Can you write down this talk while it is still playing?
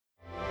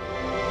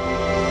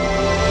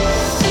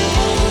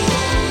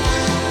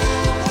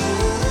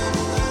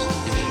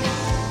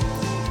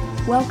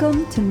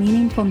Welcome to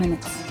Meaningful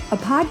Minutes, a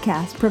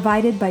podcast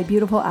provided by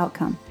Beautiful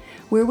Outcome,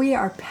 where we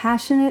are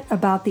passionate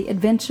about the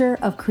adventure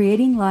of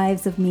creating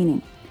lives of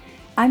meaning.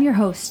 I'm your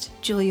host,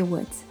 Julia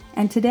Woods,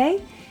 and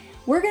today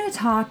we're going to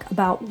talk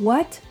about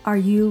what are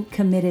you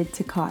committed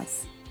to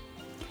cause.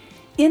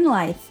 In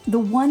life, the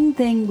one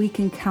thing we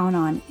can count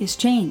on is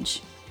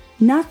change.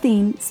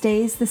 Nothing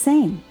stays the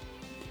same.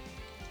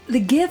 The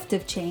gift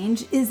of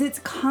change is it's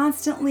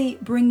constantly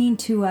bringing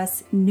to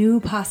us new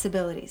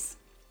possibilities.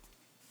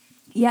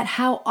 Yet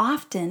how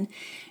often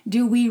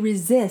do we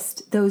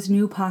resist those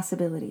new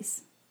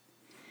possibilities?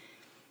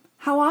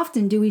 How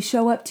often do we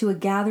show up to a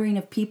gathering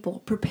of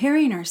people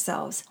preparing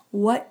ourselves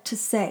what to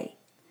say,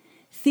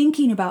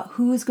 thinking about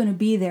who is going to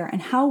be there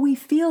and how we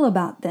feel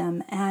about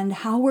them and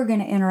how we're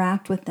going to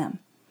interact with them?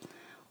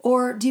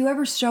 Or do you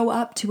ever show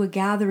up to a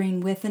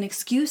gathering with an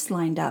excuse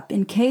lined up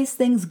in case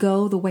things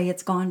go the way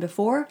it's gone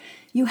before?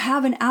 You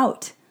have an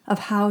out of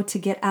how to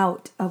get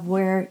out of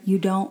where you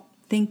don't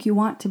think you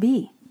want to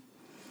be.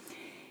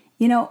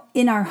 You know,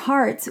 in our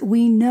hearts,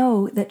 we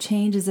know that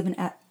change is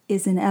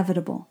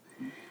inevitable.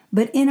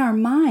 But in our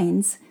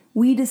minds,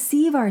 we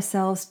deceive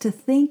ourselves to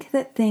think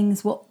that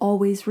things will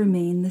always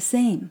remain the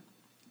same.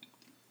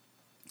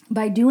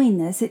 By doing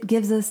this, it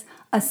gives us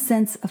a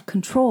sense of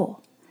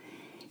control.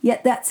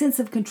 Yet that sense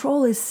of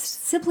control is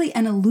simply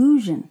an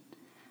illusion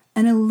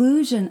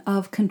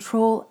of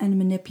control and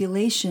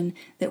manipulation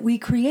that we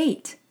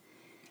create.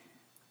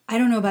 I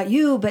don't know about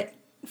you, but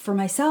for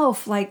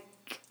myself,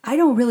 I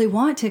don't really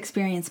want to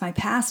experience my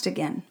past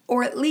again,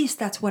 or at least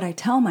that's what I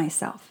tell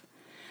myself.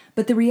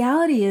 But the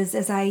reality is,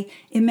 as I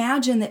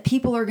imagine that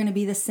people are going to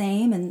be the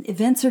same and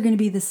events are going to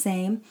be the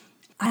same,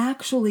 I'm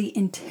actually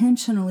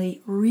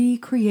intentionally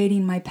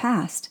recreating my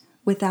past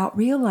without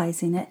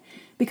realizing it,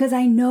 because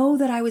I know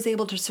that I was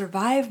able to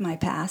survive my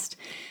past.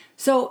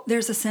 So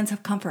there's a sense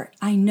of comfort.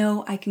 I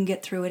know I can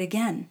get through it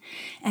again.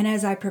 And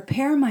as I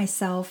prepare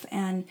myself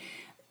and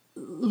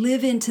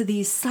live into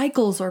these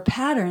cycles or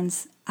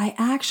patterns, I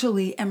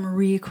actually am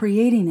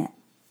recreating it.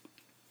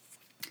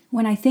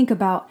 When I think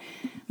about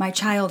my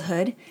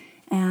childhood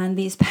and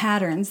these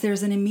patterns,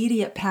 there's an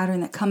immediate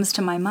pattern that comes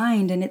to my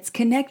mind, and it's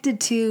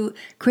connected to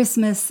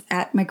Christmas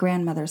at my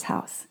grandmother's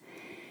house.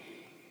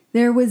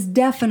 There was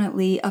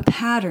definitely a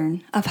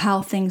pattern of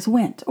how things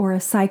went, or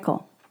a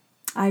cycle.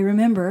 I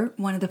remember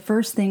one of the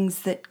first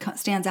things that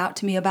stands out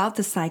to me about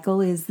the cycle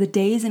is the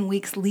days and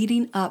weeks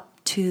leading up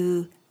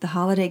to the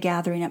holiday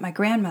gathering at my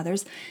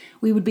grandmother's.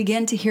 We would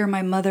begin to hear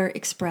my mother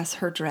express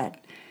her dread,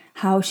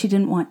 how she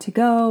didn't want to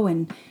go,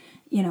 and,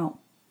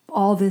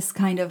 all this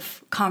kind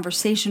of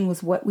conversation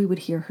was what we would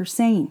hear her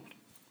saying.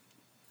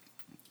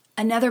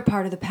 Another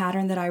part of the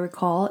pattern that I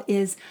recall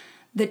is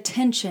the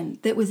tension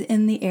that was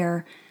in the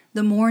air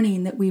the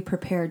morning that we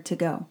prepared to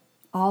go.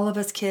 All of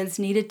us kids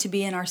needed to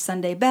be in our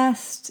Sunday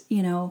best,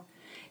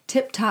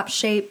 tip-top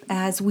shape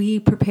as we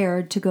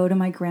prepared to go to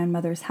my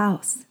grandmother's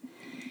house.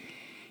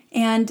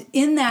 And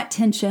in that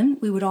tension,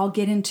 we would all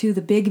get into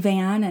the big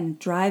van and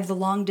drive the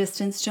long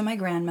distance to my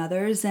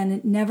grandmother's, and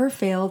it never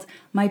failed,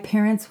 my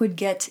parents would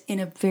get in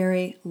a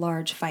very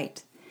large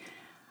fight.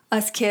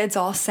 Us kids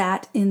all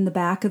sat in the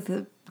back of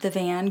the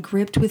van,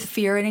 gripped with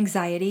fear and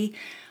anxiety,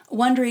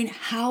 wondering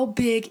how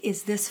big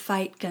is this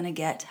fight going to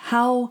get?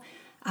 How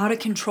out of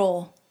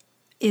control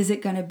is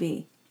it going to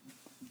be?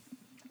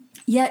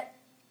 Yet,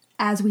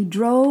 as we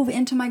drove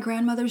into my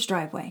grandmother's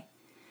driveway,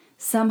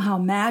 somehow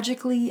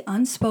magically,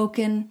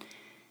 unspoken,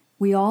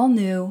 we all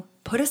knew,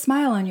 put a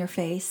smile on your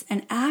face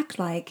and act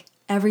like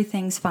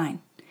everything's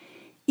fine.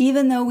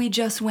 Even though we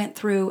just went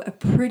through a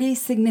pretty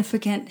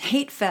significant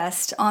hate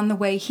fest on the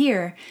way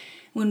here,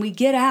 when we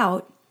get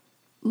out,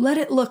 let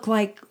it look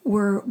like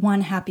we're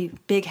one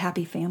big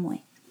happy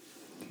family.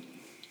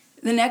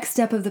 The next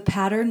step of the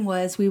pattern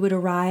was we would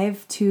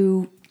arrive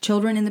to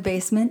children in the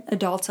basement,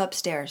 adults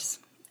upstairs.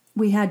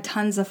 We had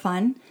tons of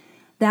fun.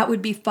 That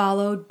would be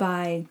followed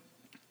by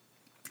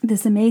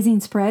this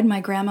amazing spread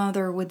my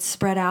grandmother would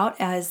spread out,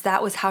 as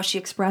that was how she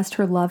expressed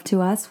her love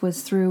to us,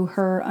 was through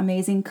her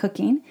amazing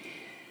cooking.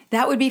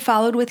 That would be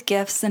followed with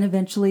gifts, and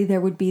eventually there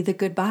would be the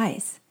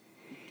goodbyes.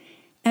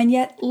 And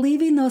yet,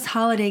 leaving those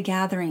holiday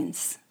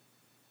gatherings,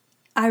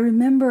 I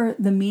remember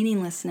the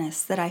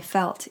meaninglessness that I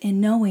felt in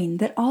knowing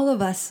that all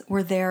of us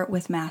were there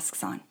with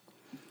masks on.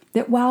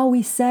 That while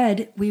we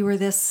said we were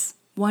this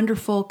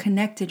wonderful,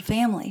 connected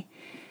family,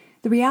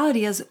 the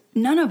reality is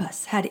none of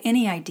us had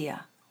any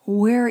idea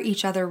where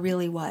each other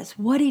really was,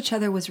 what each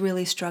other was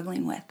really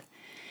struggling with.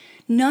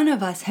 None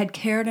of us had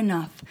cared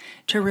enough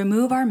to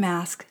remove our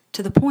mask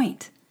to the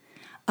point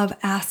of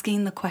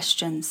asking the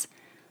questions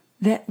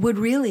that would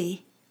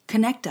really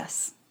connect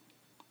us.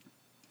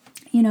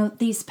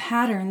 These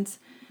patterns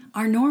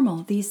are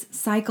normal. These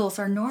cycles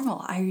are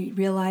normal. I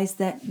realized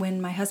that when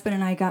my husband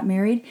and I got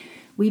married,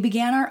 we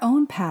began our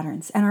own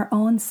patterns and our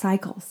own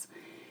cycles.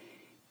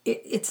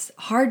 It's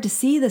hard to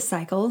see the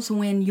cycles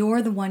when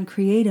you're the one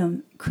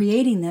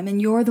creating them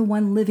and you're the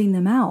one living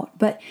them out.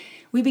 But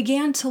we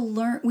begin to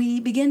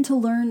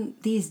learn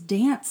these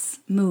dance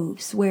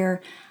moves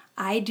where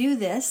I do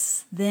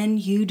this, then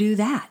you do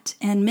that.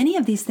 And many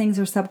of these things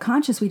are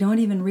subconscious. We don't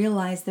even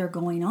realize they're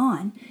going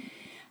on.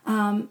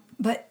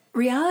 But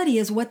reality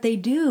is what they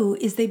do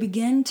is they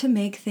begin to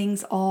make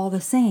things all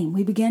the same.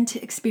 We begin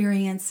to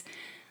experience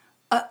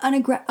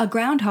a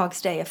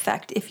Groundhog's Day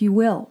effect, if you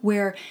will,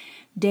 where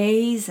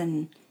days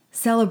and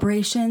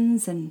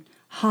celebrations and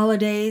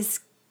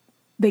holidays,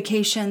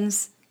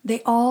 vacations,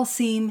 they all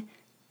seem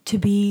to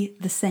be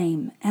the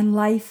same, and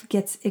life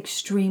gets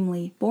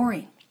extremely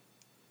boring.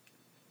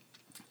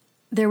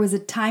 There was a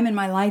time in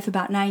my life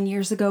about 9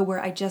 years ago where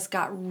I just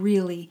got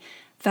really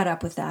fed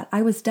up with that.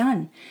 I was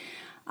done.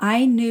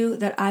 I knew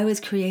that I was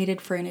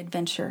created for an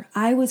adventure.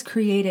 I was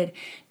created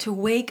to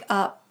wake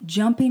up,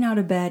 jumping out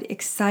of bed,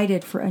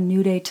 excited for a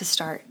new day to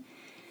start.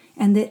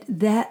 And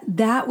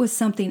that was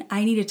something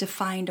I needed to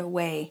find a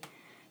way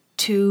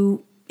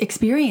to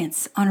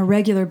experience on a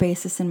regular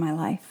basis in my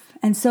life.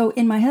 And so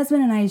in my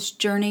husband and I's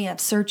journey of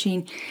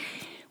searching,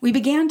 we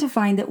began to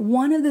find that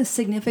one of the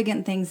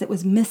significant things that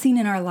was missing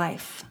in our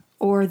life,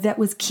 or that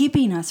was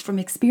keeping us from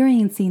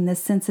experiencing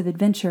this sense of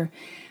adventure,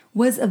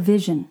 was a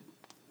vision.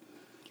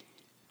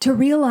 To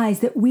realize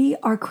that we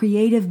are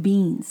creative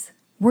beings.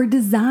 We're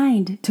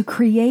designed to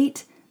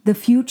create the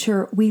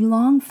future we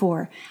long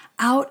for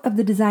out of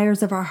the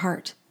desires of our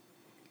heart.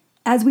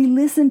 As we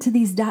listen to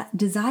these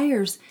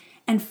desires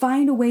and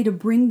find a way to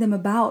bring them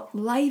about,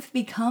 life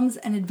becomes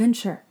an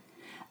adventure,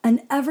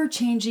 an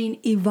ever-changing,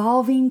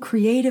 evolving,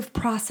 creative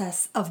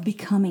process of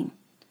becoming.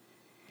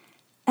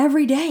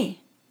 Every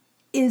day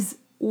is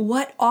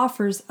what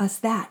offers us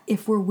that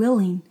if we're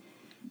willing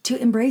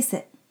to embrace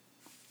it.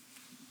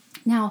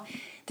 Now,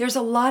 there's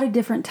a lot of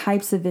different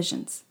types of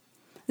visions.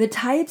 The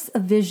types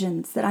of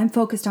visions that I'm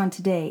focused on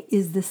today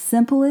is the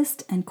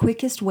simplest and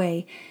quickest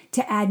way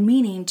to add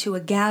meaning to a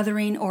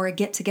gathering or a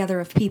get-together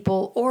of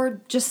people,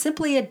 or just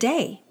simply a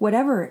day,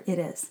 whatever it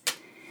is.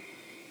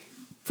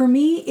 For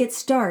me, it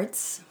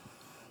starts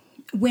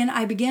when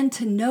I begin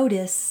to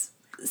notice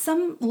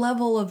some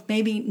level of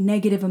maybe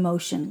negative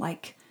emotion,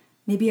 like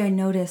maybe I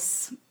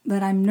notice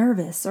that I'm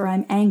nervous or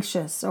I'm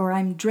anxious or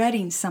I'm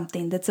dreading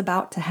something that's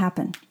about to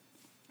happen.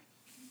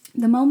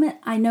 The moment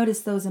I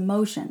notice those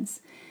emotions,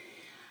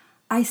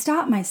 I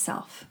stop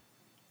myself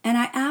and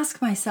I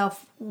ask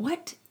myself,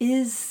 what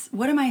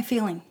am I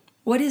feeling?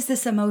 What is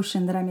this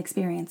emotion that I'm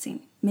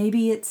experiencing?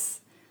 Maybe it's,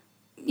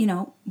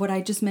 what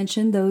I just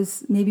mentioned,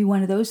 maybe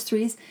one of those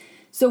threes.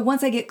 So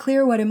once I get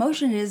clear what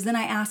emotion it is, then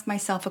I ask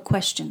myself a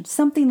question,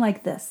 something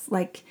like this.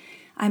 Like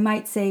I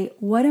might say,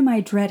 what am I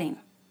dreading?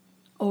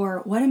 Or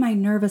what am I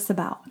nervous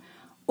about?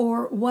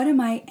 Or what am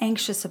I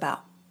anxious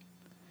about?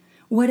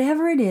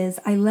 Whatever it is,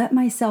 I let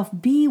myself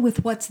be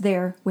with what's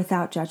there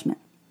without judgment.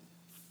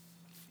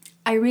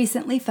 I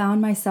recently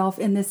found myself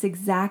in this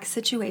exact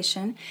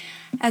situation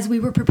as we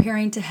were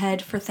preparing to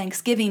head for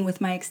Thanksgiving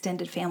with my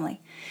extended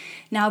family.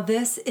 Now,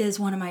 this is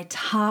one of my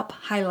top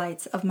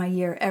highlights of my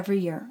year every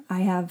year.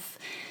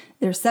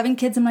 There's 7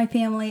 kids in my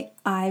family.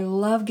 I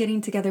love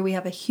getting together. We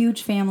have a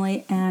huge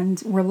family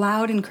and we're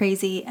loud and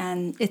crazy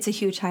and it's a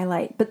huge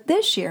highlight. But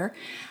this year,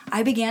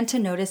 I began to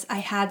notice I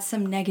had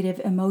some negative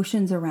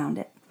emotions around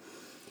it.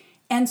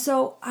 And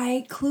so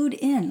I clued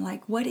in,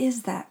 like, what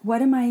is that?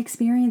 What am I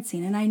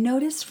experiencing? And I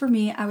noticed for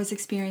me, I was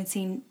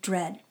experiencing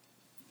dread.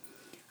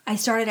 I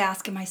started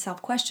asking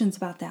myself questions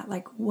about that,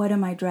 like, what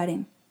am I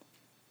dreading?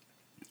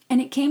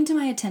 And it came to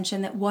my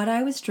attention that what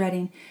I was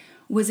dreading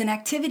was an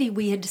activity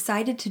we had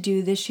decided to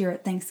do this year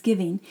at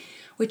Thanksgiving,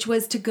 which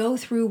was to go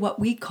through what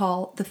we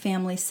call the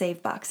family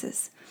save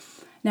boxes.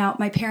 Now,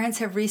 my parents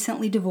have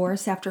recently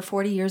divorced after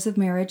 40 years of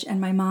marriage,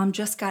 and my mom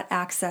just got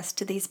access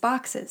to these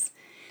boxes.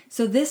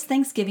 So this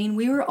Thanksgiving,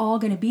 we were all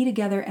going to be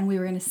together and we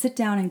were going to sit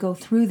down and go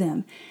through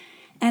them.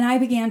 And I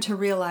began to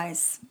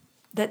realize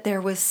that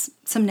there was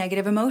some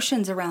negative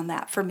emotions around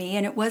that for me.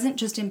 And it wasn't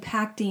just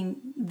impacting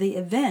the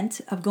event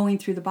of going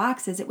through the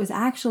boxes. It was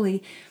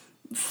actually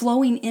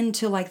flowing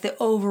into like the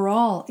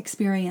overall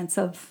experience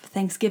of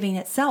Thanksgiving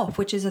itself,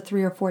 which is a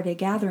 3 or 4 day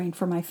gathering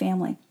for my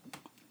family.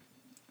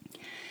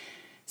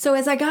 So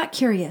as I got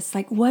curious,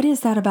 like, what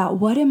is that about?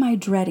 What am I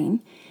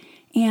dreading?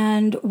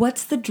 And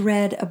what's the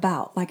dread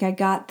about? Like, I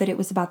got that it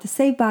was about the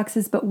save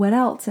boxes, but what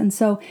else? And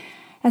so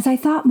as I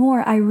thought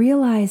more, I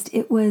realized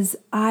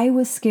I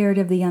was scared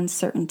of the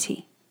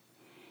uncertainty.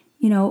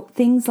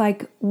 Things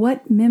like,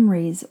 what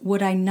memories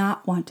would I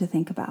not want to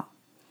think about?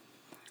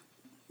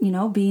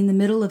 Being in the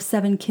middle of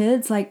 7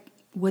 kids, like,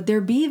 would there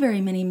be very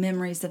many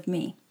memories of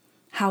me?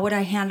 How would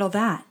I handle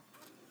that?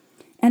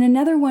 And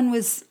another one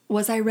was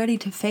I ready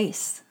to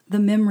face the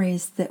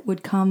memories that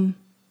would come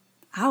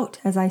out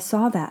as I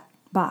saw that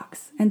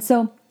box? And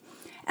so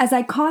as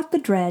I caught the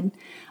dread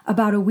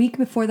about a week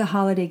before the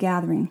holiday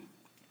gathering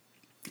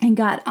and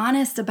got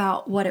honest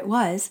about what it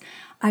was,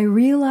 I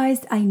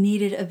realized I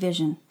needed a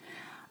vision.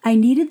 I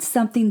needed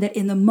something that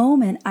in the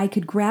moment I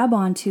could grab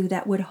onto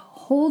that would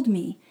hold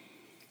me,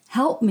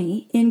 help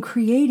me in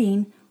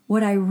creating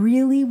what I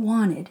really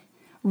wanted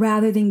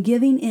rather than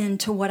giving in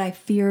to what I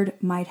feared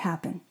might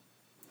happen.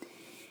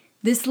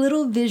 This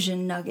little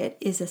vision nugget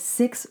is a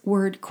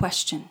 6-word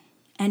question.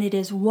 and it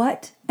is,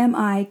 what am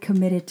I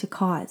committed to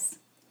cause?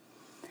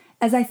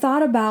 As I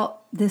thought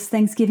about this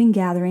Thanksgiving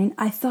gathering,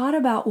 I thought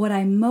about what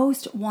I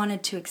most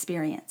wanted to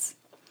experience.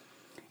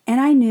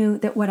 And I knew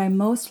that what I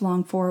most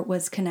longed for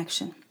was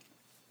connection.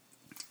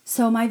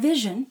 So my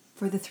vision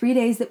for the 3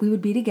 days that we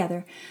would be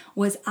together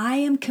was, I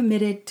am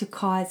committed to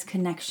cause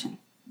connection.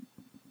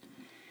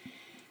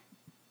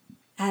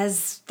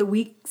 As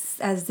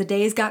the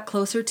days got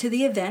closer to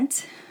the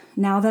event,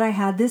 now that I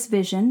had this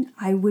vision,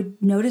 I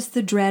would notice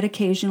the dread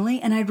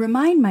occasionally, and I'd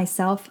remind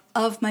myself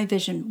of my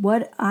vision,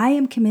 what I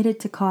am committed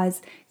to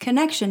cause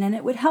connection, and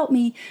it would help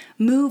me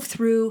move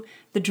through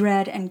the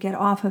dread and get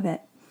off of it.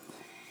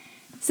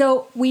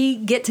 So we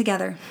get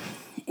together,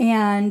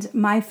 and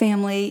my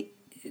family,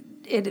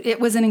 it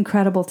was an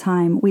incredible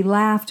time. We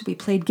laughed, we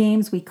played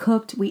games, we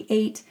cooked, we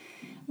ate,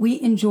 we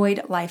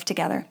enjoyed life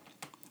together.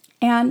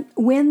 And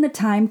when the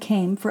time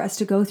came for us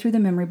to go through the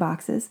memory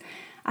boxes,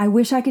 I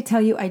wish I could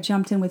tell you I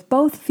jumped in with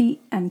both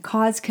feet and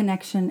caused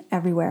connection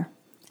everywhere.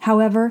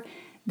 However,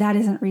 that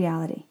isn't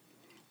reality.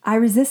 I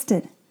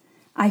resisted.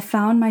 I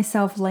found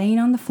myself laying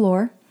on the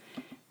floor,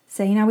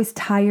 saying I was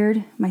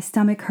tired, my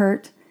stomach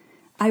hurt.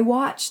 I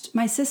watched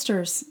my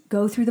sisters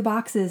go through the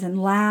boxes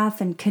and laugh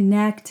and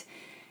connect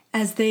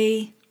as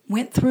they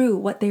went through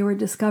what they were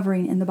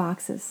discovering in the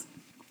boxes.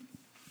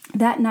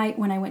 That night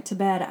when I went to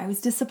bed, I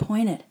was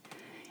disappointed.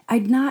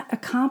 I'd not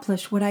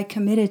accomplished what I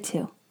committed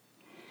to.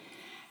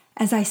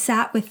 As I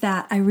sat with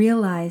that, I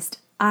realized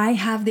I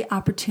have the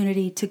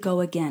opportunity to go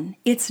again.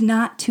 It's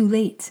not too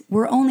late.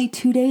 We're only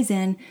 2 days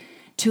in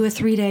to a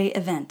 3-day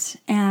event.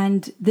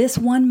 And this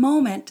one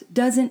moment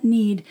doesn't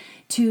need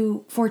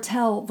to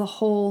foretell the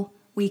whole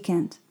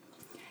weekend.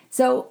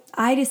 So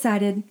I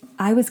decided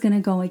I was going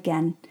to go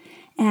again.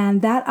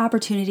 And that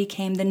opportunity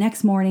came the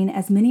next morning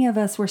as many of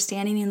us were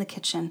standing in the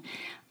kitchen.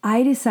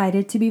 I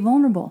decided to be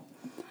vulnerable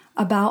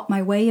about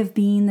my way of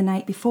being the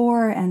night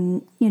before,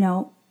 and,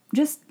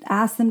 just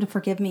ask them to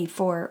forgive me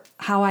for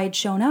how I'd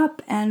shown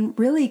up, and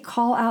really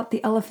call out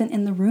the elephant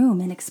in the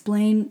room and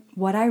explain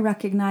what I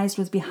recognized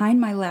was behind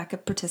my lack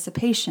of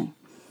participation.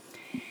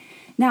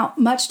 Now,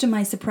 much to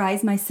my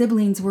surprise, my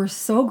siblings were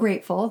so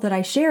grateful that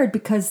I shared,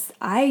 because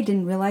I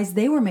didn't realize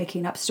they were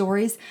making up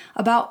stories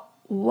about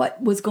what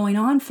was going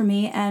on for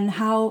me and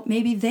how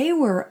maybe they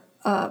were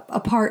a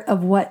part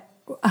of what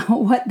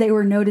they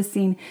were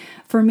noticing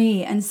for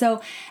me. And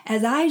so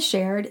as I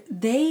shared,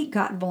 they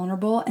got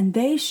vulnerable and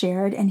they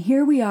shared, and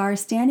here we are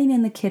standing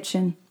in the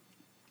kitchen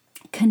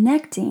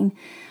connecting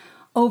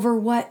over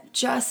what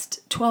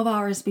just 12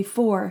 hours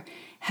before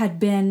had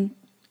been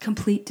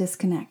complete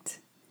disconnect.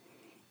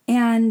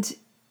 And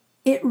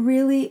it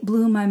really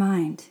blew my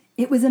mind.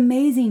 It was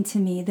amazing to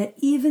me that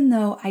even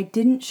though I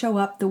didn't show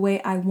up the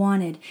way I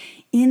wanted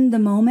in the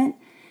moment,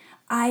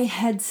 I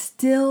had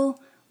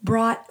still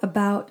brought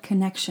about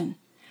connection.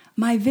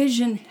 My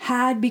vision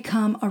had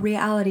become a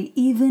reality,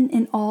 even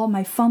in all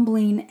my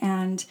fumbling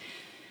and,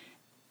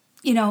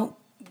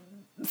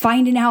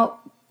 finding out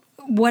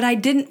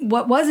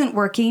what wasn't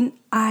working.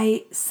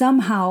 I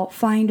somehow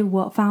found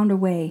a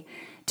way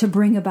to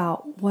bring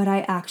about what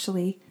I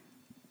actually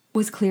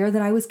was clear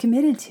that I was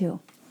committed to.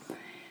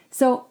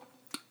 So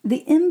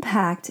the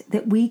impact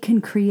that we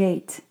can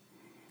create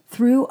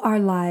through our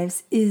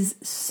lives is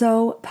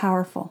so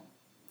powerful.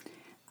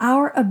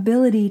 Our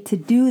ability to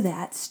do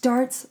that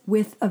starts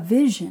with a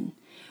vision,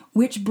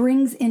 which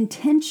brings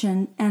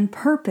intention and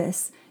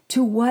purpose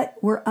to what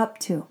we're up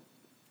to.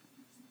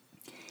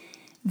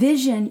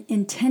 Vision,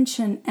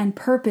 intention, and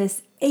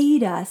purpose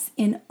aid us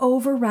in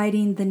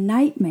overriding the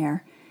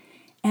nightmare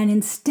and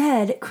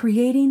instead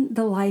creating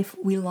the life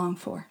we long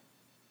for.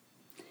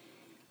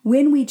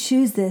 When we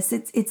choose this,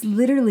 it's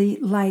literally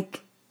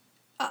like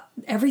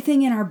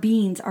everything in our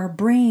beings, our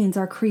brains,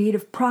 our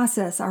creative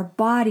process, our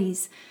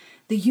bodies,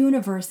 the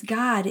universe,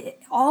 God,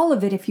 all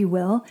of it, if you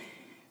will,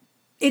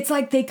 it's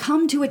like they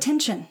come to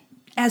attention.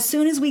 As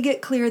soon as we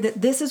get clear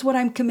that this is what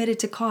I'm committed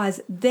to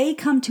cause, they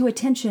come to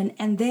attention,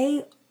 and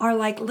they are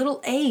like little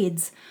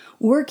aids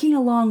working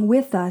along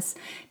with us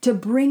to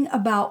bring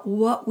about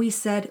what we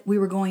said we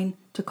were going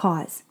to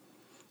cause.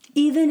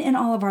 Even in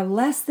all of our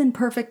less than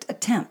perfect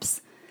attempts,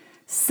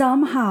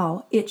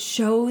 somehow it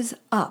shows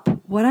up.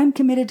 What I'm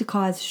committed to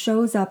cause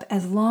shows up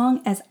as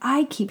long as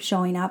I keep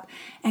showing up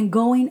and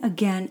going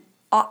again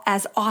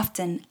as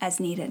often as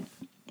needed.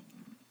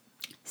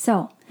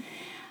 So,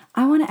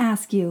 I want to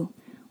ask you,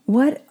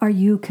 what are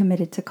you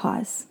committed to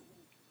cause?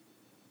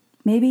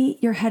 Maybe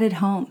you're headed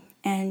home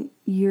and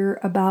you're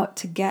about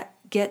to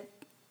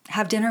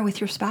have dinner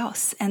with your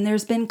spouse, and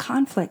there's been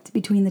conflict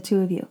between the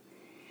two of you.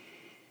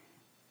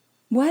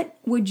 What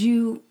would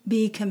you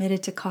be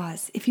committed to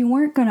cause if you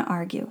weren't going to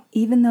argue,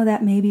 even though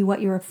that may be what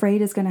you're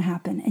afraid is going to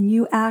happen, and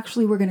you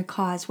actually were going to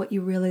cause what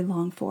you really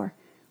long for?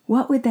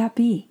 What would that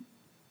be?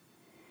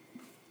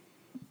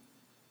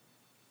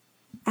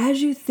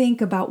 As you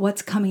think about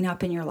what's coming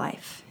up in your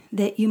life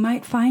that you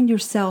might find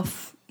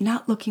yourself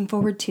not looking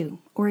forward to,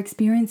 or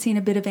experiencing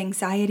a bit of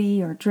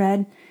anxiety or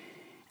dread,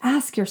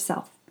 ask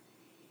yourself,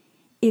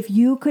 if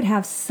you could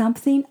have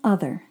something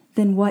other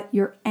than what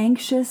you're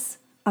anxious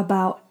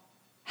about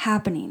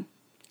happening,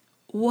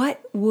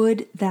 what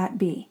would that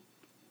be?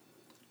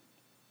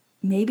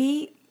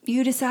 Maybe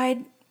you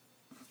decide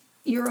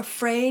you're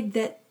afraid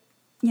that,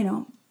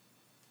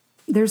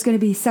 there's going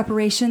to be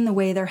separation the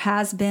way there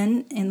has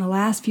been in the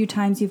last few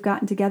times you've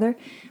gotten together.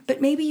 But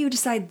maybe you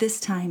decide this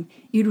time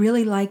you'd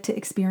really like to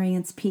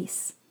experience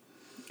peace.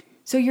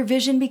 So your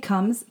vision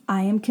becomes,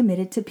 I am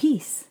committed to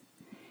peace.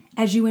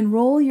 As you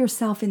enroll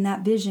yourself in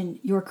that vision,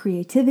 your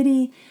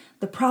creativity,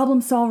 the problem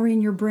solver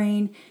in your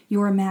brain,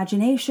 your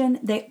imagination,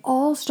 they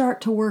all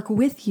start to work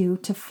with you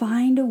to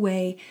find a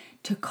way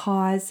to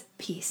cause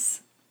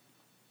peace.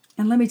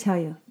 And let me tell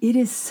you, it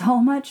is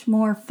so much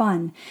more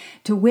fun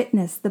to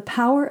witness the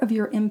power of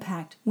your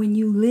impact when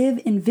you live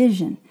in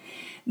vision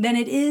than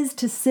it is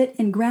to sit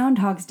in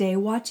Groundhog's Day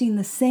watching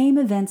the same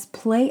events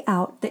play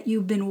out that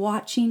you've been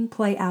watching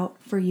play out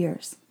for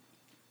years.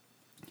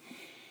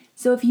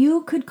 So if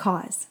you could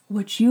cause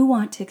what you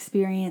want to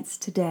experience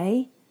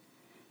today,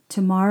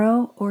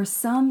 tomorrow, or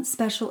some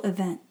special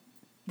event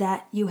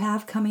that you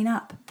have coming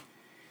up,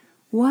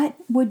 what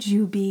would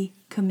you be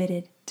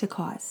committed to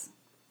cause?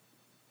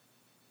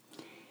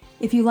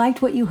 If you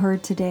liked what you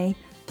heard today,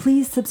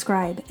 please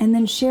subscribe and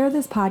then share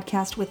this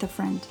podcast with a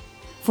friend.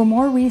 For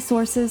more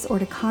resources or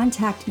to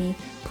contact me,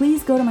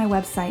 please go to my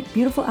website,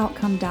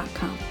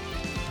 beautifuloutcome.com.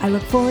 I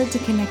look forward to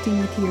connecting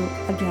with you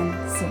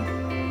again soon.